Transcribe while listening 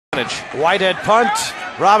Whitehead punt,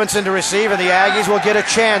 Robinson to receive, and the Aggies will get a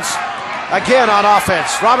chance again on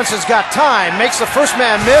offense. Robinson's got time, makes the first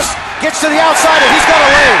man miss, gets to the outside, and he's got a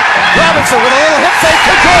lane. Robinson with a little hip fake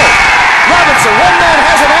could go. Robinson, one man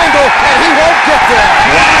has an angle, and he won't get there.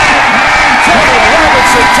 Kevin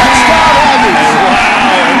Robinson, touchdown Aggies.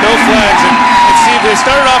 Wow, no flags. And Steve, they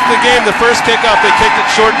started off the game, the first kickoff, they kicked it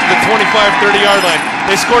short to the 25-30-yard line.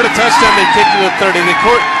 They scored a touchdown, they kicked it to the 30.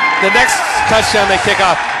 The next touchdown they kick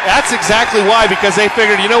off. That's exactly why, because they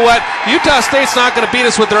figured, you know what, Utah State's not going to beat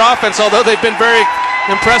us with their offense, although they've been very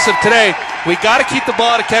impressive today. We got to keep the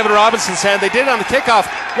ball out of Kevin Robinson's hand. They did it on the kickoff.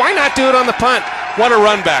 Why not do it on the punt? What a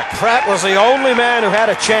run back. Pratt was the only man who had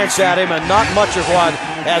a chance at him, and not much of one,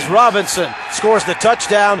 as Robinson scores the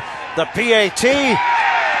touchdown. The PAT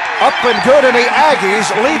up and good, and the Aggies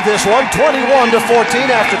lead this one 21-14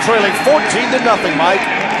 after trailing 14-0, Mike.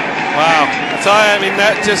 Wow, that's all. I mean,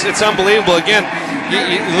 it's unbelievable. Again,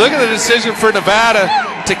 you look at the decision for Nevada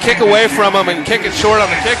to kick away from him and kick it short on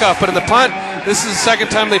the kickoff, but in the punt, this is the second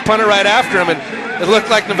time they punted right after him, and it looked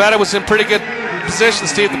like Nevada was in pretty good position,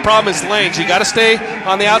 Steve. The problem is lanes. You got to stay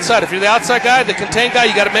on the outside. If you're the outside guy, the contained guy,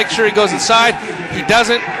 you got to make sure he goes inside. He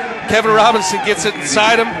doesn't. Kevin Robinson gets it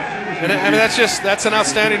inside him. And I mean, that's an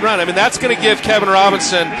outstanding run. I mean, that's going to give Kevin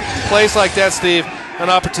Robinson, plays like that, Steve, an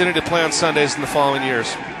opportunity to play on Sundays in the following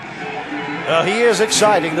years. He is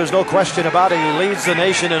exciting, there's no question about it. He leads the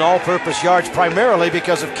nation in all-purpose yards primarily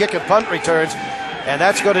because of kick and punt returns, and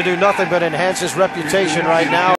that's going to do nothing but enhance his reputation right now.